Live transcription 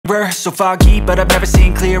mirror, so foggy, but I've never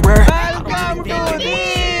seen clearer.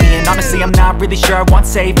 And honestly, I'm not really sure I want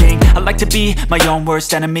saving. I like to be my own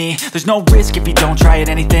worst enemy. There's no risk if you don't try at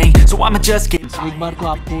anything, so I'ma just get me,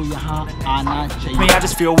 I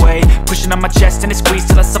just feel weight pushing on my chest and it squeezes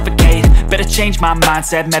till I suffocate. Better change my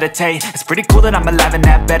mindset, meditate. It's pretty cool that I'm alive and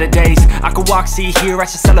have better days. I could walk, see, hear, I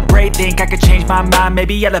should celebrate. Think I could change my mind,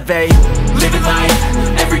 maybe elevate. Living life,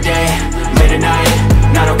 everyday, late at night,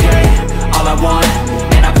 not okay. All I want,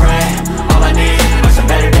 and I pray, all I need are some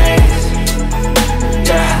better days.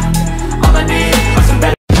 Yeah, all I need are some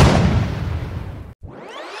better.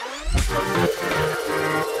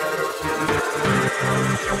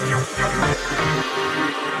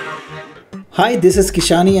 Hi this is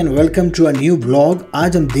किशानी and welcome to a new blog.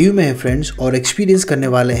 आज हम दीव में हैं friends और experience करने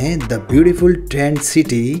वाले हैं the beautiful tent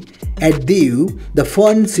city eight Diu, the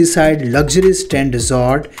fern seaside luxurious tent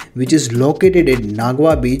resort which is located in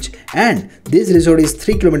Nagoa Beach, and this resort is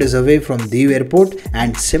 3 kilometers away from Diu airport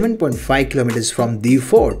and 7.5 kilometers from Diu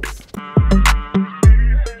fort.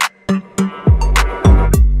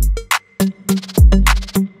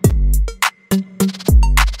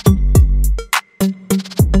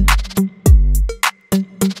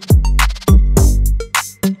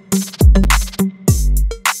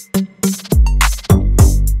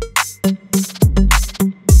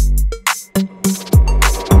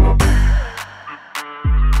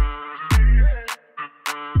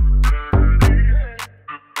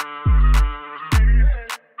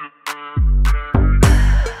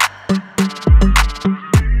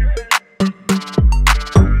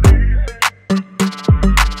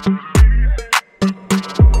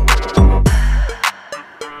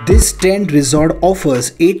 This tent resort offers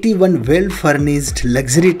 81 well-furnished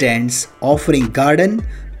luxury tents offering garden,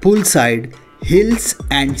 poolside, hills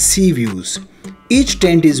and sea views. Each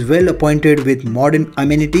tent is well appointed with modern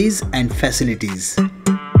amenities and facilities.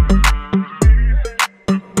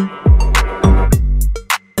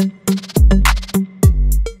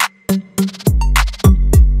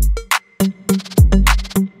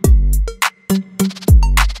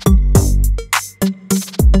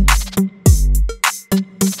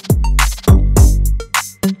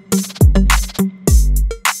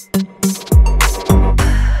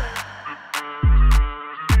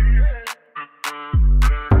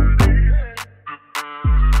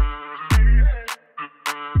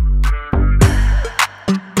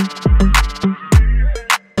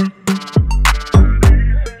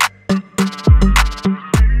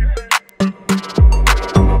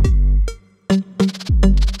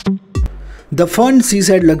 The Fern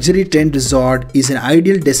Seaside Luxury Tent Resort is an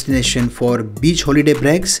ideal destination for beach holiday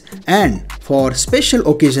breaks and for special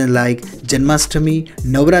occasions like Janmashtami,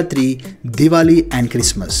 Navratri, Diwali and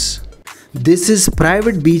Christmas. This is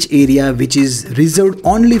private beach area which is reserved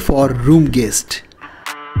only for room guests.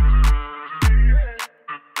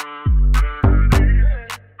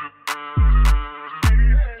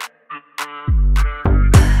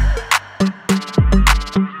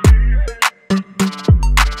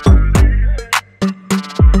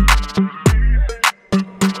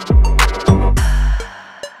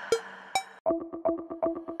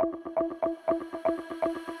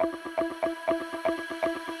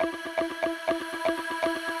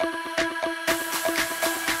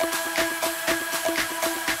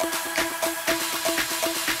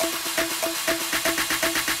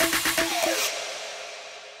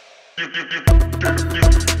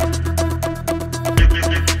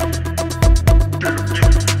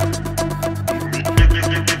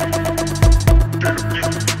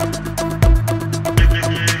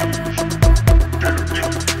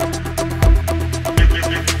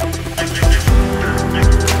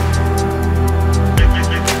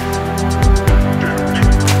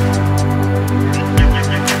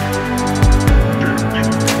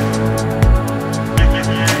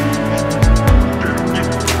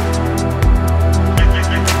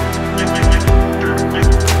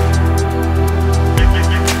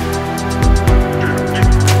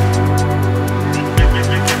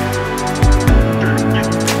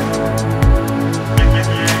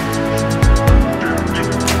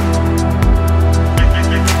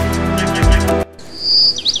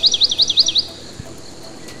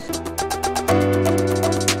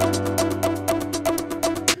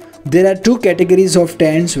 There are two categories of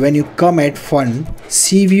tents when you come at Fun: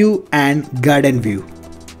 Sea View and Garden View.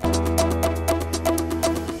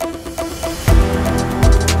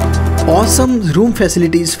 Awesome room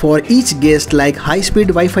facilities for each guest like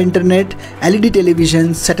high-speed Wi-Fi internet, LED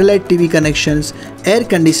television, satellite TV connections, air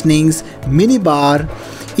conditionings, mini bar,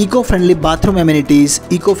 eco-friendly bathroom amenities,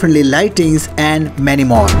 eco-friendly lightings and many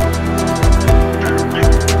more.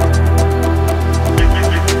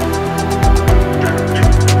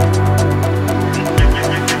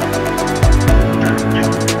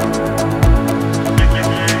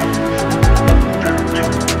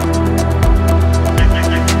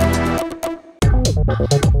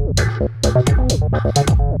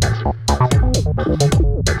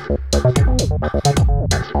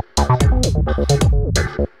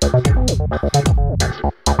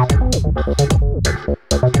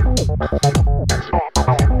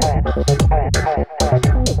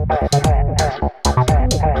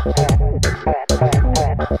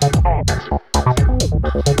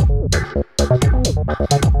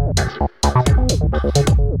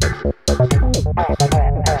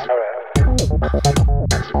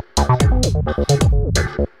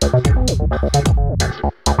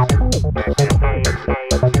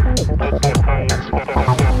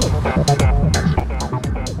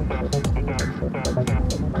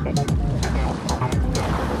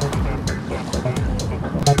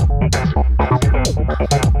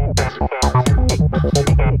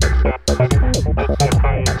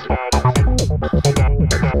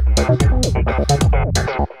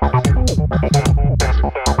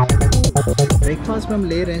 में हम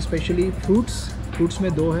ले रहे हैं specially fruits में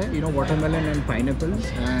 2 है, you know, watermelon and pineapples,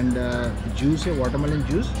 and juice है watermelon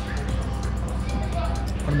juice.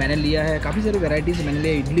 और मैंने लिया है काफ़ी सारी वेराइटीज़। मैंने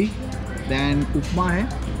लिया इडली, दैन उपमा है,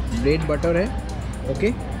 ब्रेड बटर है।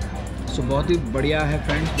 ओके, सो बहुत ही बढ़िया है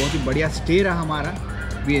फ्रेंड्स, बहुत ही बढ़िया स्टे रहा हमारा।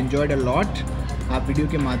 We enjoyed a lot. आप वीडियो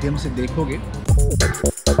के माध्यम से देखोगे।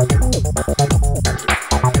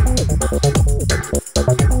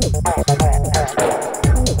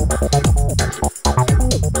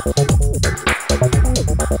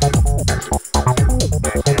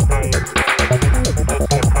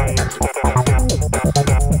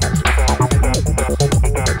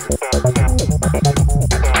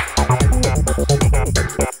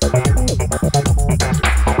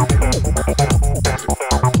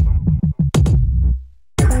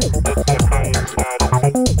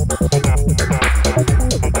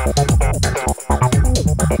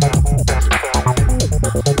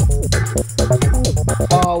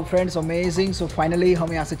 Friends amazing. सो फाइनली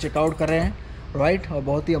हम यहाँ से चेकआउट कर रहे हैं, राइट। और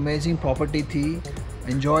बहुत ही अमेजिंग प्रॉपर्टी थी,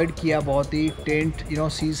 एंजॉयड किया बहुत ही। Tent, you know,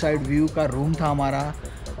 C side view का रूम था हमारा।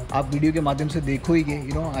 आप वीडियो के माध्यम से देखो ही,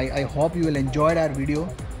 you know, I hope you will enjoyed our video.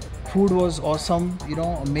 Food was awesome, you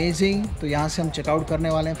know, amazing. तो यहाँ से हम चेकआउट करने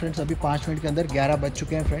वाले हैं फ्रेंड्स। अभी 5 मिनट के अंदर 11 बज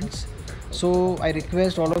चुके हैं friends. So I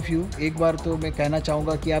request all of you, एक बार तो मैं कहना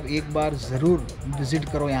चाहूँगा कि आप एक बार ज़रूर विज़िट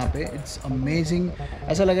करो यहाँ पे। It's amazing.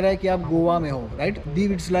 ऐसा लग रहा है कि आप गोवा में हो, right.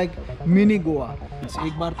 Diu it's like mini Goa.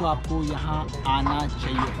 एक बार तो आपको यहाँ आना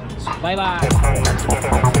चाहिए। Bye bye.